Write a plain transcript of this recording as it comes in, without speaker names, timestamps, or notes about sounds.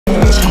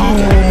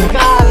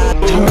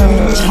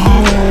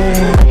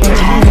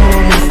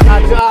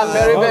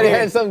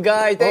handsome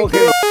guy. Thank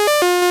you.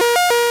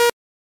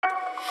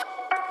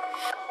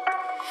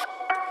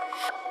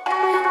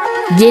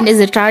 Jjwan is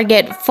a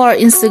target for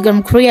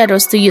Instagram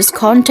creators to use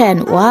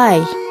content.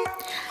 Why?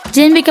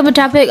 Jjwan became a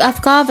topic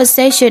of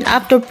conversation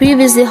after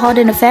previously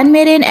holding a fan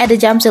meeting at the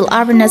Jamsil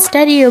Arena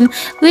Stadium,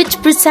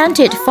 which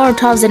presented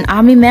 4,000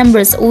 ARMY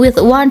members with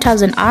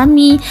 1,000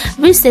 ARMY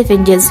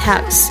receiving Jjwan's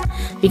hugs.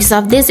 Because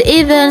of this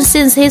event,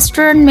 since his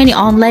turn, many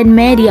online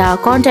media,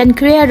 content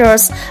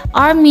creators,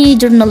 ARMY,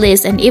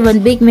 journalists, and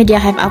even big media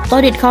have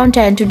uploaded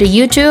content to the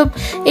YouTube,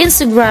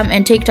 Instagram,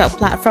 and TikTok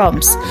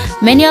platforms.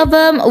 Many of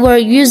them were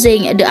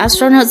using the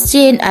Astronaut's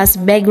Jjwan as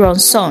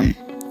background song.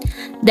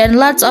 Then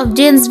lots of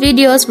Jjwan's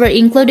videos were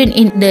included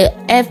in the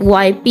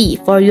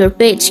FYP for your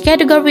page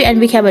category and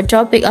became a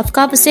topic of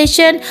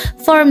conversation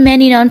for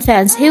many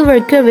non-fans who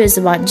were curious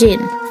about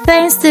Jjwan.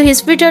 Thanks to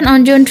his return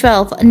on June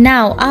 12,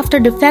 now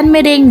after the fan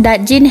meeting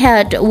that Jjwan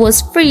had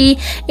was free,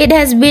 it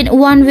has been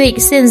 1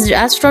 week since the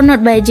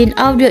Astronaut by Jjwan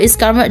audio is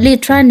currently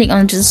trending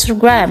on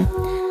Instagram.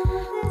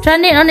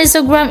 Trending on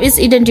Instagram is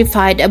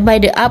identified by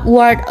the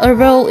upward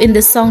arrow in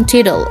the song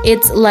title.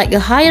 It's like a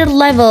higher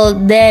level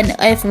than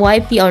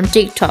FYP on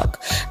TikTok,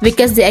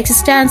 because the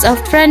existence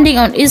of trending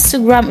on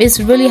Instagram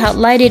is really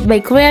highlighted by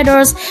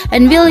creators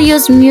and will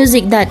use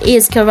music that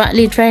is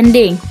currently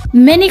trending.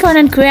 Many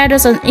content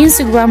creators on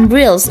Instagram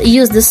Reels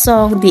use the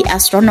song The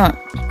Astronaut.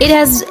 It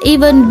has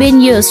even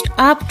been used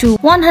up to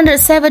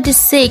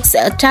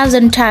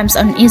 176,000 times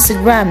on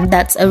Instagram.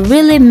 That's a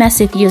really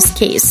massive use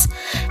case.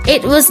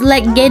 It was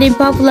like gaining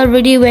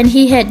popularity when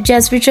he had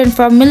just returned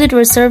from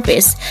military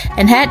service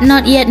and had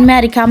not yet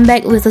made a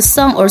comeback with a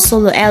song or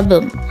solo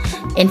album.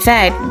 In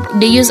fact,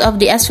 the use of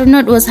The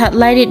Astronaut was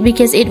highlighted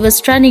because it was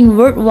trending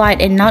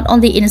worldwide and not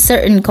only in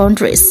certain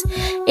countries.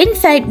 In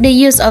fact, the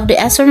use of The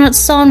Astronaut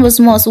song was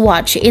most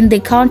watched in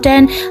the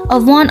content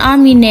of one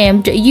ARMY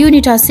named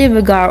Unita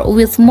Sivagar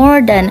with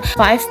more than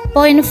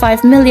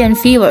 5.5 million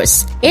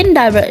viewers.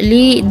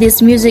 Indirectly,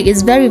 this music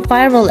is very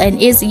viral and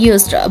is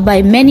used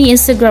by many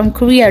Instagram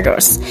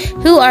creators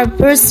who are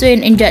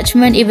pursuing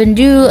engagement even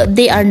though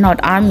they are not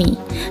ARMY.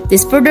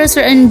 This further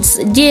strengthens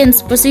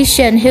Jjwan's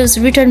position, whose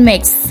return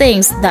makes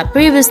things that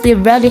previously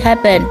rarely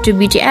happened to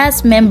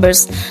BTS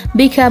members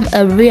become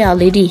a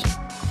reality.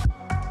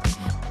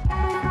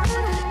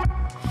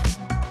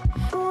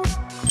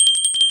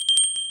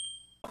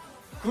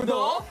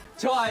 구독,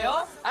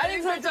 좋아요,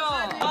 알림 설정.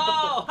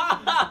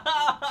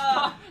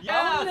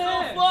 Yeah,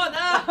 so fun.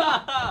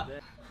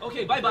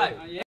 Okay, bye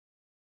bye.